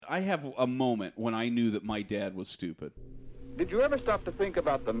I have a moment when I knew that my dad was stupid. Did you ever stop to think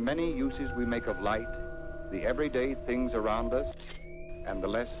about the many uses we make of light, the everyday things around us, and the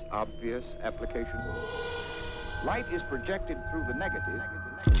less obvious applications? Light is projected through the negative.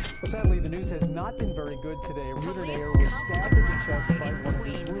 Well, sadly, the news has not been very good today. A Reuter Nair was stabbed in the chest by one of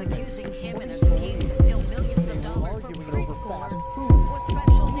his roommates. Accusing him in a scheme to steal millions of dollars from Arguing over preschoolers fast food. with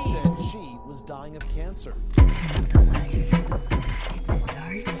special He needs. said she was dying of cancer.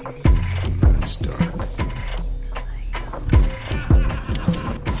 It's dark.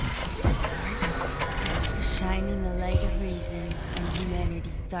 Shining the light of reason in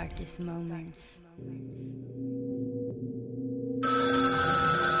humanity's darkest moments.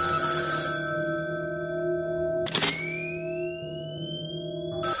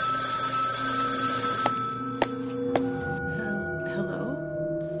 Hello?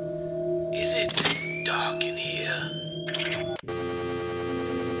 Is it dark in here?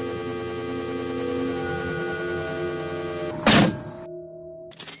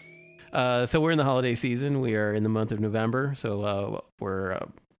 So we're in the holiday season. We are in the month of November. So we're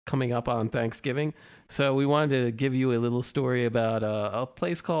coming up on Thanksgiving. So we wanted to give you a little story about a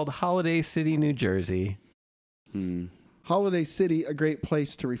place called Holiday City, New Jersey. Holiday City, a great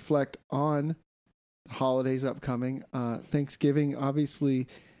place to reflect on the holidays upcoming. Thanksgiving, obviously,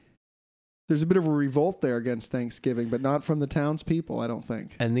 there's a bit of a revolt there against Thanksgiving, but not from the townspeople, I don't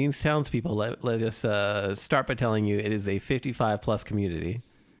think. And these townspeople, let us start by telling you it is a 55-plus community.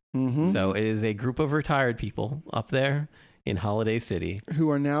 Mm-hmm. So it is a group of retired people up there in Holiday City. Who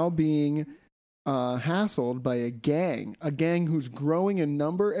are now being hassled by a gang who's growing in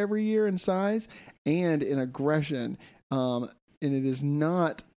number every year in size and in aggression. And it is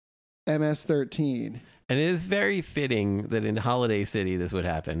not MS-13. And it is very fitting that in Holiday City this would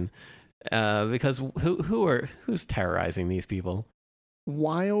happen. Because who's terrorizing these people?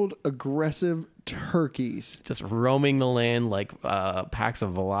 Wild, aggressive turkeys. Just roaming the land like packs of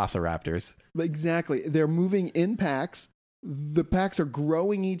velociraptors. Exactly. They're moving in packs. The packs are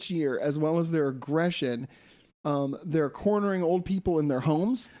growing each year, as well as their aggression. They're cornering old people in their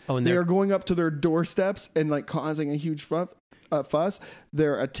homes. Oh, and they're going up to their doorsteps and like causing a huge fuss.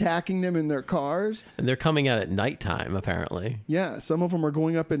 They're attacking them in their cars. And they're coming out at nighttime, apparently. Yeah, some of them are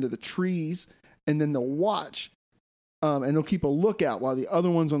going up into the trees, and then they'll watch. And they'll keep a lookout while the other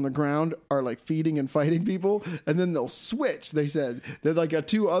ones on the ground are like feeding and fighting people. And then they'll switch. They said that like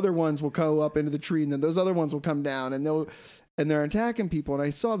two other ones will go up into the tree, and then those other ones will come down, and they're attacking people. And I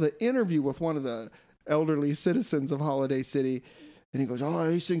saw the interview with one of the elderly citizens of Holiday City, and he goes, "Oh,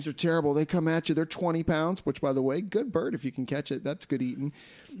 these things are terrible. They come at you. They're 20 pounds, which, by the way, good bird if you can catch it. That's good eating.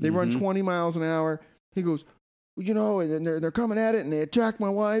 They run 20 miles an hour." He goes, "You know," and then they're coming at it, and they attack my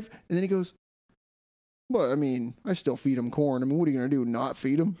wife. And then he goes, "Well, I mean, I still feed them corn. I mean, what are you going to do, not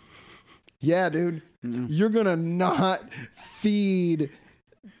feed them?" Yeah, dude. You're going to not feed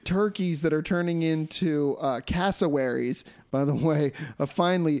turkeys that are turning into cassowaries. By the way, a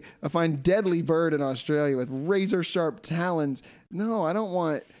fine deadly bird in Australia with razor-sharp talons. No, I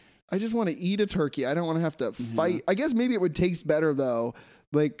just want to eat a turkey. I don't want to have to fight. I guess maybe it would taste better, though,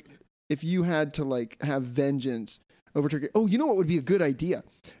 like if you had to like have vengeance over turkey. Oh, you know what would be a good idea?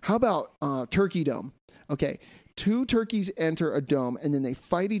 How about Turkey Dome? Okay, 2 turkeys enter a dome, and then they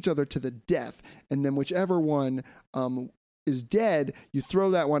fight each other to the death. And then whichever one is dead, you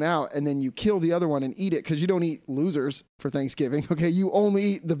throw that one out, and then you kill the other one and eat it, because you don't eat losers for Thanksgiving. Okay, you only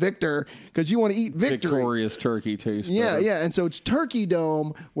eat the victor because you want to eat victory. Victorious turkey tastes Yeah, better. yeah. And so it's Turkey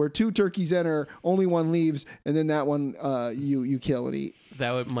Dome, where 2 turkeys enter, only one leaves, and then that one you kill and eat.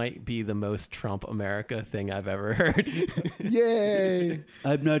 That might be the most Trump America thing I've ever heard. Yay!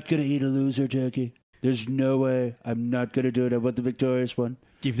 I'm not going to eat a loser turkey. There's no way. I'm not going to do it. I want the victorious one.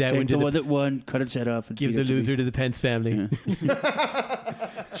 Give that Take one to the one that won, cut its head off, and give feed the it to me. loser to the Pence family.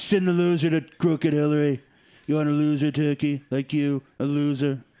 Send the loser to crooked Hillary. You want a loser turkey? Like you, a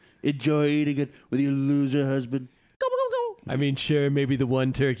loser. Enjoy eating it with your loser husband. I mean, sure, maybe the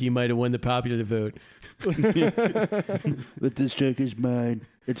one turkey might have won the popular vote. But this turkey's mine.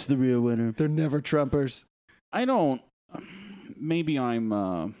 It's the real winner. They're never Trumpers. Maybe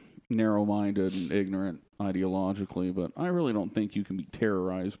I'm narrow-minded and ignorant ideologically, but I really don't think you can be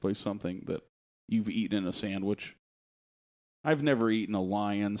terrorized by something that you've eaten in a sandwich. I've never eaten a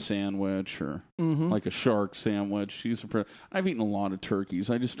lion sandwich or like a shark sandwich. I've eaten a lot of turkeys.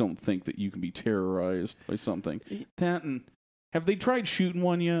 I just don't think that you can be terrorized by something. Have they tried shooting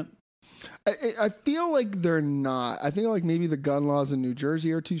one yet? I feel like they're not. I feel like maybe the gun laws in New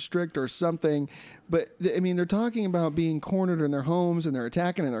Jersey are too strict or something. But, I mean, they're talking about being cornered in their homes, and they're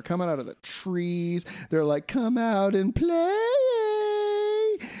attacking, and they're coming out of the trees. They're like, come out and play.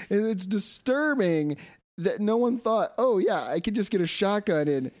 And it's disturbing that no one thought, oh, yeah, I could just get a shotgun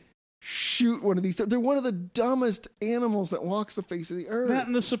and shoot one of these. They're one of the dumbest animals that walks the face of the earth. That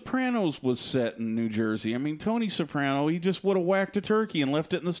and The Sopranos was set in New Jersey. I mean, Tony Soprano, he just would have whacked a turkey and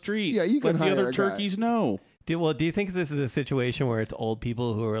left it in the street. Yeah, you can let the hire other a guy. turkeys know. Do you think this is a situation where it's old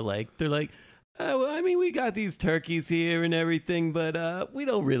people who are like, they're like, oh, I mean, we got these turkeys here and everything, but we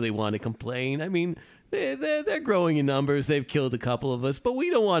don't really want to complain. I mean, they're growing in numbers. They've killed a couple of us, but we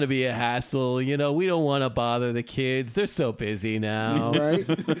don't want to be a hassle. You know, we don't want to bother the kids. They're so busy now. Right?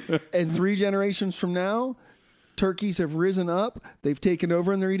 And 3 generations from now, turkeys have risen up. They've taken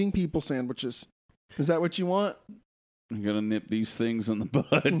over and they're eating people sandwiches. Is that what you want? I'm going to nip these things in the bud.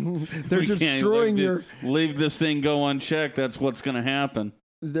 They're We can't destroying leave this thing go unchecked. That's what's going to happen.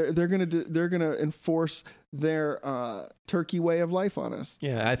 They're gonna enforce their turkey way of life on us.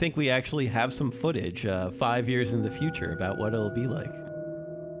 Yeah, I think we actually have some footage 5 years in the future about what it'll be like.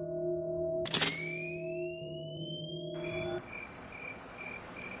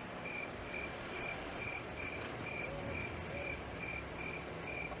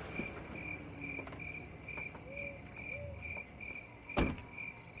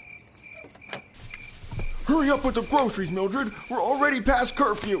 Hurry up with the groceries, Mildred. We're already past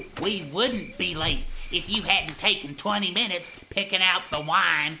curfew. We wouldn't be late if you hadn't taken 20 minutes picking out the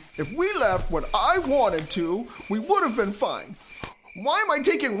wine. If we left when I wanted to, we would have been fine. Why am I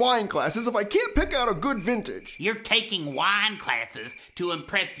taking wine classes if I can't pick out a good vintage? You're taking wine classes to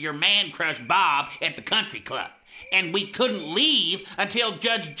impress your man crush Bob at the country club. And we couldn't leave until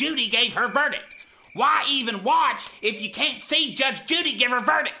Judge Judy gave her verdict. Why even watch if you can't see Judge Judy give her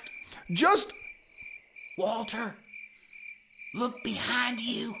verdict? Just... Walter, look behind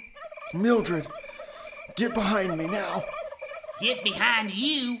you. Mildred, get behind me now. Get behind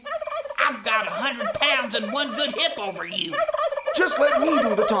you? I've got 100 pounds and one good hip over you. Just let me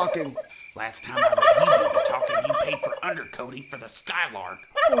do the talking. Last time I let you do the talking, you paid for undercoating for the Skylark.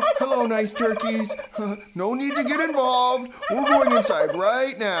 Oh, hello, nice turkeys. No need to get involved. We're going inside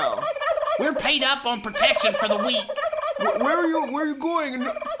right now. We're paid up on protection for the week. Where are you going?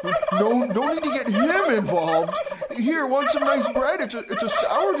 No need to get him involved. Here, want some nice bread? It's a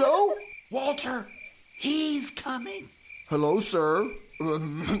sourdough. Walter, he's coming. Hello, sir.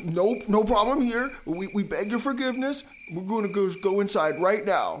 No problem here. We beg your forgiveness. We're going to go inside right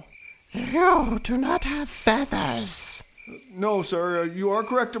now. You do not have feathers. No, sir. You are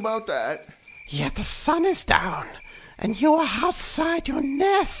correct about that. Yet the sun is down, and you are outside your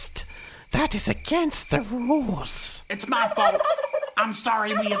nest. That is against the rules. It's my fault. I'm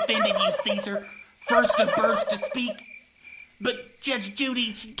sorry we offended you, Caesar. First of birds to speak. But Judge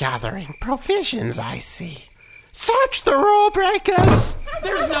Judy... Gathering provisions, I see. Search the rule breakers.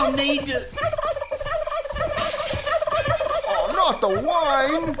 There's no need to... Oh, not the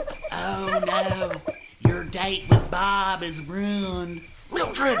wine. Oh, no. Your date with Bob is ruined.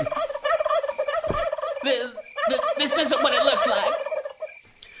 Mildred! This isn't what it looks like.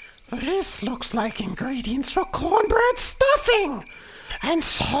 This looks like ingredients for cornbread stuffing and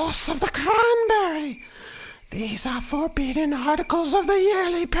sauce of the cranberry. These are forbidden articles of the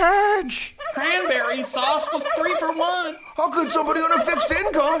yearly purge. Cranberry sauce was 3 for 1. How could somebody on a fixed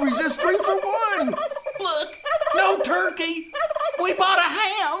income resist 3 for 1? Look, no turkey. We bought a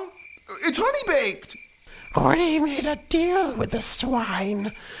ham. It's honey baked. We made a deal with the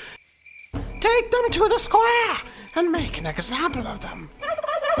swine. Take them to the square and make an example of them.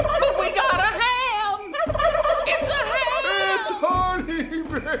 But we got a ham! It's a ham! It's honey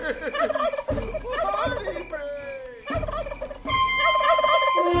baked! Honey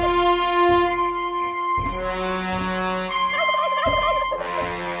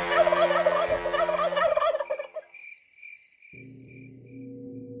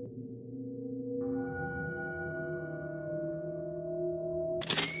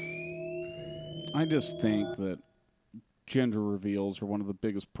I just think that gender reveals are one of the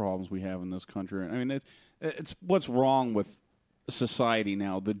biggest problems we have in this country. I mean, it's what's wrong with society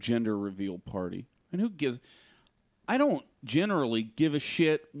now, the gender reveal party. And who gives... I don't generally give a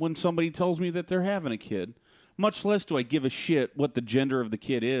shit when somebody tells me that they're having a kid. Much less do I give a shit what the gender of the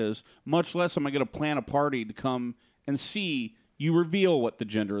kid is. Much less am I going to plan a party to come and see you reveal what the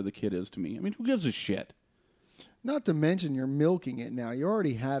gender of the kid is to me. I mean, who gives a shit? Not to mention you're milking it now. You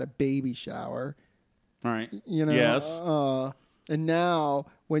already had a baby shower. All right. You know, yes. And now,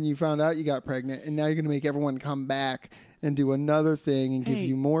 when you found out you got pregnant, and now you're going to make everyone come back and do another thing and give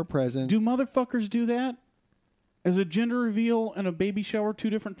you more presents. Do motherfuckers do that? Is a gender reveal and a baby shower 2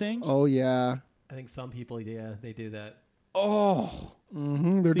 different things? Oh, yeah. I think some people, yeah, they do that. Oh.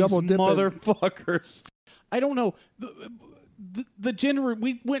 Mm-hmm. They're These double dipping. motherfuckers. I don't know. the gender.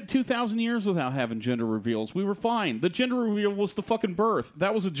 We went 2,000 years without having gender reveals. We were fine. The gender reveal was the fucking birth.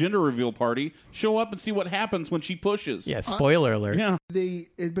 That was a gender reveal party. Show up and see what happens when she pushes. Yeah, spoiler alert. Yeah.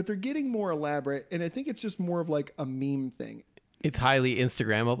 But they're getting more elaborate, and I think it's just more of like a meme thing. It's highly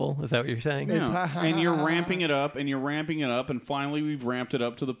Instagrammable. Is that what you're saying? Yeah. And you're ramping it up, and finally we've ramped it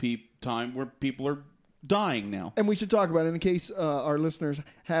up to the time where people are dying now. And we should talk about it in case our listeners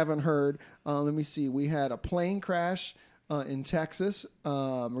haven't heard. Let me see. We had a plane crash in Texas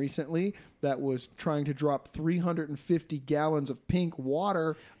recently that was trying to drop 350 gallons of pink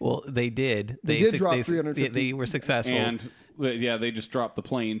water. Well, they did. They did drop 350. They were successful. And yeah, they just dropped the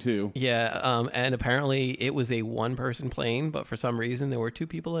plane too. Yeah, and apparently it was a one-person plane, but for some reason there were two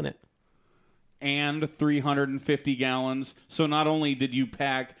people in it. And 350 gallons. So not only did you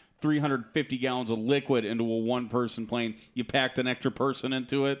pack 350 gallons of liquid into a one-person plane, you packed an extra person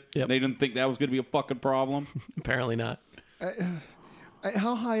into it. Yep. They didn't think that was going to be a fucking problem. Apparently not.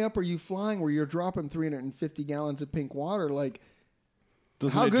 How high up are you flying where you're dropping 350 gallons of pink water? Like,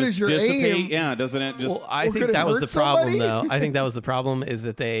 doesn't how good is your aim? Yeah, doesn't it just... Well, I think that was the problem, though. I think that was the problem, is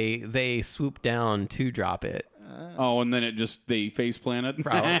that they swooped down to drop it. And then they face planted?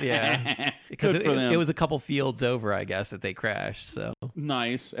 Probably, yeah. Because it was a couple fields over, I guess, that they crashed. So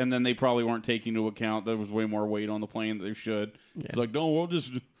nice. And then they probably weren't taking into account there was way more weight on the plane than they should. Yeah. It's like, no,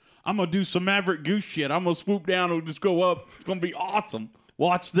 I'm going to do some Maverick Goose shit. I'm going to swoop down and just go up. It's going to be awesome.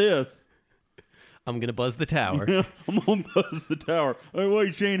 Watch this. I'm going to buzz the tower. Yeah, I'm going to buzz the tower. Hey,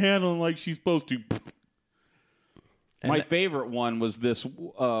 wait, she ain't handling like she's supposed to. My favorite one was this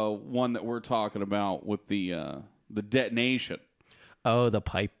one that we're talking about with the detonation. Oh, the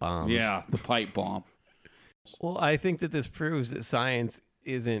pipe bombs. Yeah, the pipe bomb. Well, I think that this proves that science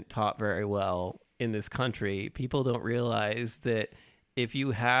isn't taught very well in this country. People don't realize that if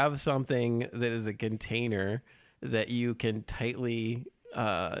you have something that is a container that you can tightly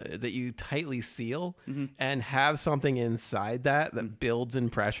seal and have something inside that builds in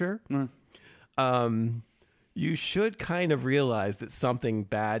pressure, you should kind of realize that something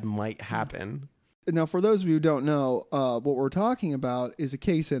bad might happen. Now, for those of you who don't know, what we're talking about is a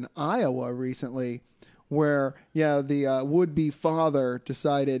case in Iowa recently where, the would-be father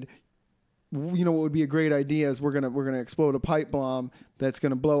decided, what would be a great idea is we're gonna explode a pipe bomb that's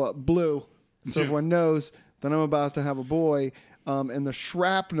gonna blow up Blue, so everyone knows that I'm about to have a boy. And the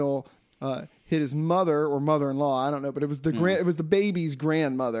shrapnel hit his mother or mother-in-law, I don't know, but it was the baby's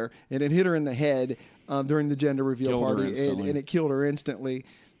grandmother, and it hit her in the head during the gender reveal party, and it killed her instantly.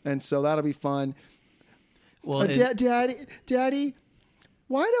 And so that'll be fun. Well, Daddy,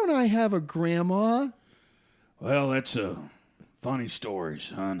 why don't I have a grandma? Well, that's a funny story,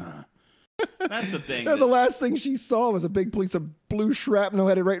 son. That's the thing. The last thing she saw was a big piece of blue shrapnel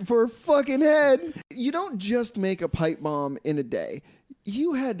headed right for her fucking head. You don't just make a pipe bomb in a day.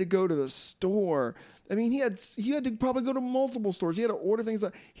 You had to go to the store. I mean, he had to probably go to multiple stores. He had to order things.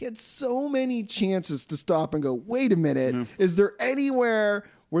 He had so many chances to stop and go, wait a minute, is there anywhere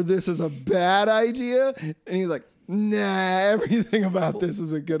where this is a bad idea? And he's like, nah, everything about this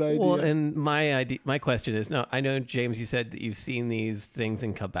is a good idea. Well, and my question is, no, I know, James, you said that you've seen these things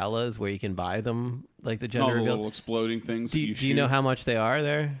in Cabela's where you can buy them, like the gender reveal. Little exploding things. Do you know how much they are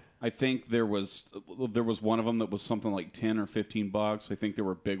there? I think there was one of them that was something like $10 or $15. I think there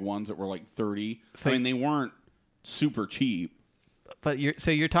were big ones that were like $30. So, I mean, they weren't super cheap. But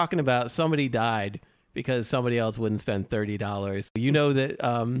you're talking about somebody died because somebody else wouldn't spend $30. You know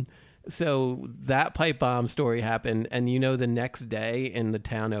that. So that pipe bomb story happened, and the next day in the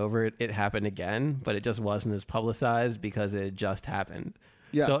town over, it happened again, but it just wasn't as publicized because it just happened.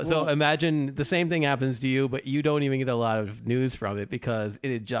 Yeah. So imagine the same thing happens to you, but you don't even get a lot of news from it because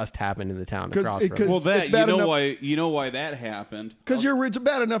it had just happened in the town across from. Well, you know why that happened? Because it's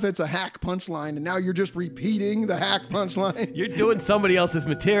bad enough it's a hack punchline, and now you're just repeating the hack punchline. You're doing somebody else's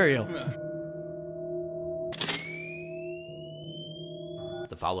material.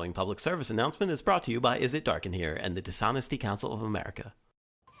 The following public service announcement is brought to you by Is It Dark in Here and the Dishonesty Council of America.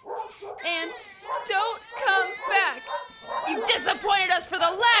 And don't come back! You've disappointed us for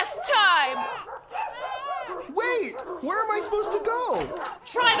the last time! Wait! Where am I supposed to go?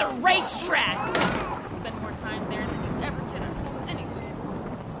 Try the racetrack! You spend more time there than you ever did at home anyway.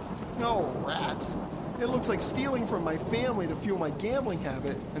 No, rats. It looks like stealing from my family to fuel my gambling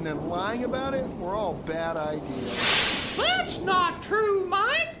habit and then lying about it were all bad ideas. That's not true,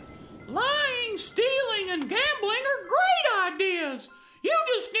 Mike. Lying, stealing, and gambling are great ideas. You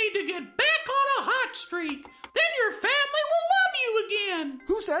just need to get back on a hot streak. Then your family will love you again.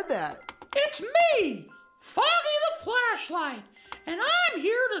 Who said that? It's me, Foggy the Flashlight, and I'm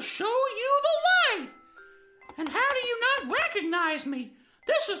here to show you the light. And how do you not recognize me?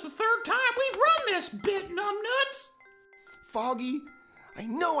 This is the third time we've run this bit, numbnuts. Foggy, I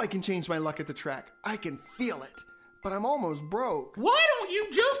know I can change my luck at the track. I can feel it. But I'm almost broke. Why don't you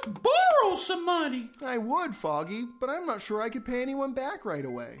just borrow some money? I would, Foggy, but I'm not sure I could pay anyone back right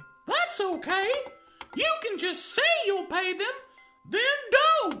away. That's okay. You can just say you'll pay them, then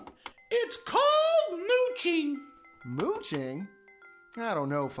don't. It's called mooching. Mooching? I don't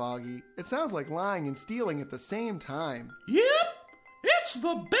know, Foggy. It sounds like lying and stealing at the same time. Yep, it's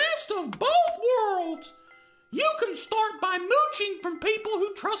the best of both worlds. You can start by mooching from people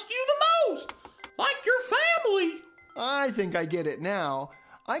who trust you the most, like your family. I think I get it now.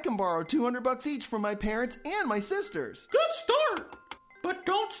 I can borrow $200 each from my parents and my sisters. Good start, but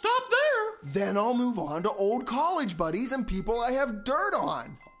don't stop there. Then I'll move on to old college buddies and people I have dirt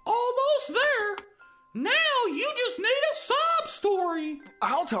on. Almost there. Now you just need a sob story.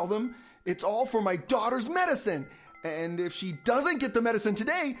 I'll tell them it's all for my daughter's medicine. And if she doesn't get the medicine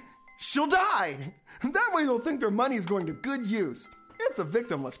today, she'll die. That way they'll think their money is going to good use. It's a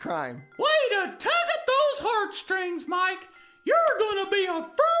victimless crime. Way to tug at those heartstrings, Mike. You're gonna be a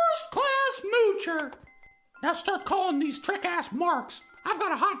first-class moocher. Now start calling these trick-ass marks. I've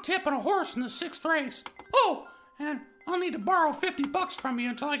got a hot tip and a horse in the 6th race. Oh, and I'll need to borrow $50 from you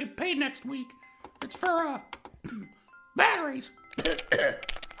until I get paid next week. It's for, batteries.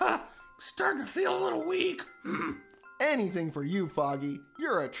 Starting to feel a little weak. Anything for you, Foggy.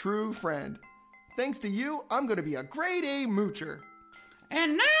 You're a true friend. Thanks to you, I'm going to be a grade A moocher.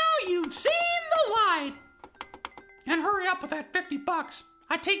 And now you've seen the light. And hurry up with that $50.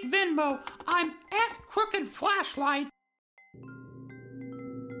 I take Venmo. I'm at Crooked Flashlight.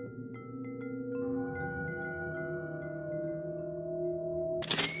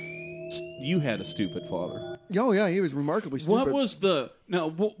 You had a stupid father. Oh yeah, he was remarkably stupid.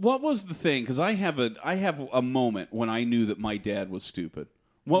 What was the thing? Because I have a moment when I knew that my dad was stupid.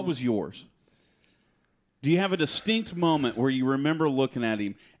 What was yours? Do you have a distinct moment where you remember looking at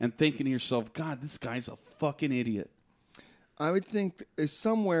him and thinking to yourself, God, this guy's a fucking idiot? I would think it's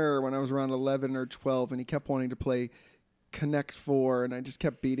somewhere when I was around 11 or 12, and he kept wanting to play Connect 4, and I just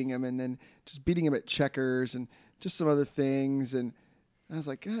kept beating him, and then just beating him at checkers and just some other things, and I was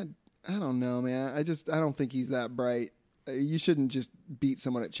like, God, I don't know, man. I don't think he's that bright. You shouldn't just beat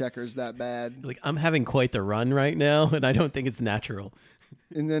someone at checkers that bad. Like, I'm having quite the run right now, and I don't think it's natural.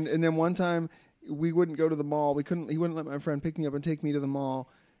 And then one time we wouldn't go to the mall. He wouldn't let my friend pick me up and take me to the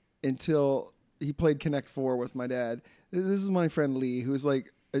mall until he played Connect 4 with my dad. This is my friend Lee, who's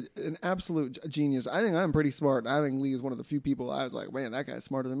like an absolute genius. I think I'm pretty smart. I think Lee is one of the few people I was like, man, that guy's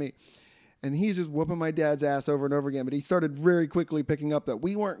smarter than me. And he's just whooping my dad's ass over and over again. But he started very quickly picking up that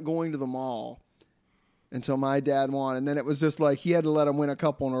we weren't going to the mall until my dad won. And then it was just like he had to let him win a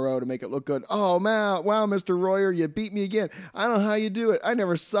couple in a row to make it look good. Oh, man, wow, Mr. Royer, you beat me again. I don't know how you do it. I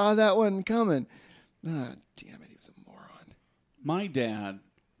never saw that one coming. Ah, damn it, he was a moron. My dad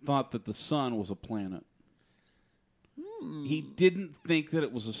thought that the sun was a planet. He didn't think that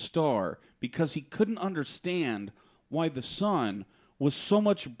it was a star because he couldn't understand why the sun was so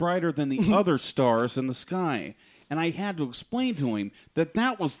much brighter than the other stars in the sky. And I had to explain to him that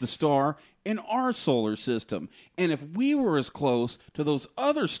that was the star in our solar system. And if we were as close to those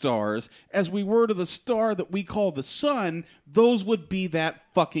other stars as we were to the star that we call the sun, those would be that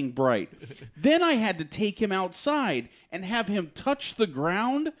fucking bright. Then I had to take him outside and have him touch the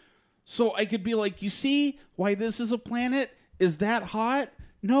ground so I could be like, you see why this is a planet? Is that hot?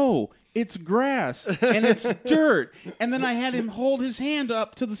 No, it's grass and it's dirt. And then I had him hold his hand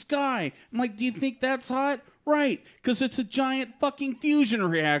up to the sky. I'm like, do you think that's hot? Right, because it's a giant fucking fusion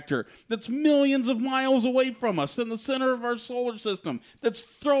reactor that's millions of miles away from us in the center of our solar system that's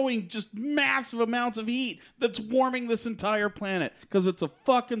throwing just massive amounts of heat that's warming this entire planet because it's a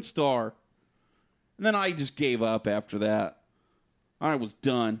fucking star. And then I just gave up after that. I was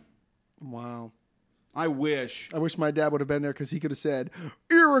done. Wow. I wish my dad would have been there because he could have said,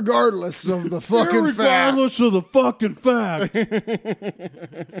 irregardless of the fucking fact. Irregardless of the fucking fact.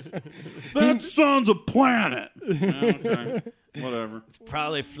 That sun's a planet. Okay, whatever. It's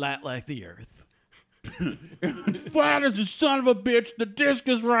probably flat like the Earth. It's flat as a son of a bitch. The disc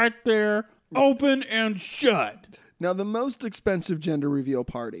is right there, open and shut. Now, the most expensive gender reveal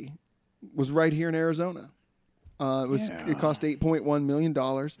party was right here in Arizona. It cost $8.1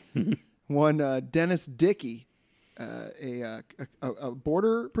 million. One Dennis Dickey, a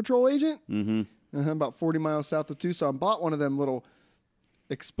border patrol agent, about 40 miles south of Tucson, bought one of them little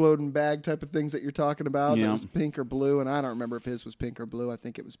exploding bag type of things that you're talking about. Yeah. That was pink or blue, and I don't remember if his was pink or blue. I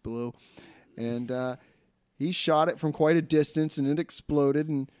think it was blue. And he shot it from quite a distance, and it exploded.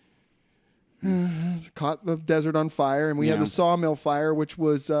 And Caught the desert on fire, and we had Yeah. the sawmill fire, which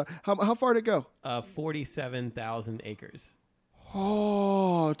was how far did it go? 47,000 acres.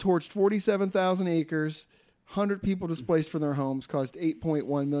 Oh, torched 47,000 acres. 100 people displaced from their homes, caused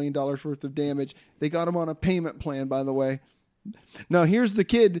 $8.1 million worth of damage. They got them on a payment plan, by the way. Now, here's the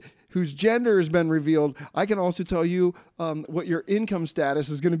kid whose gender has been revealed. I can also tell you what your income status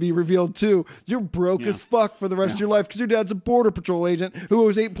is going to be revealed, too. You're broke as fuck for the rest of your life because your dad's a Border Patrol agent who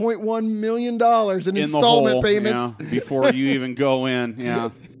owes $8.1 million in installment hole, payments. yeah, before you even go in. Yeah.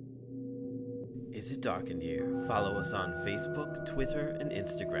 Is It Dark in Here? Follow us on Facebook, Twitter, and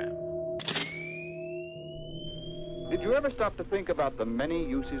Instagram. Did you ever stop to think about the many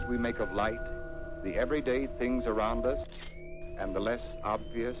uses we make of light, the everyday things around us, and the less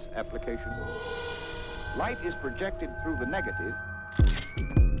obvious applications? Light is projected through the negative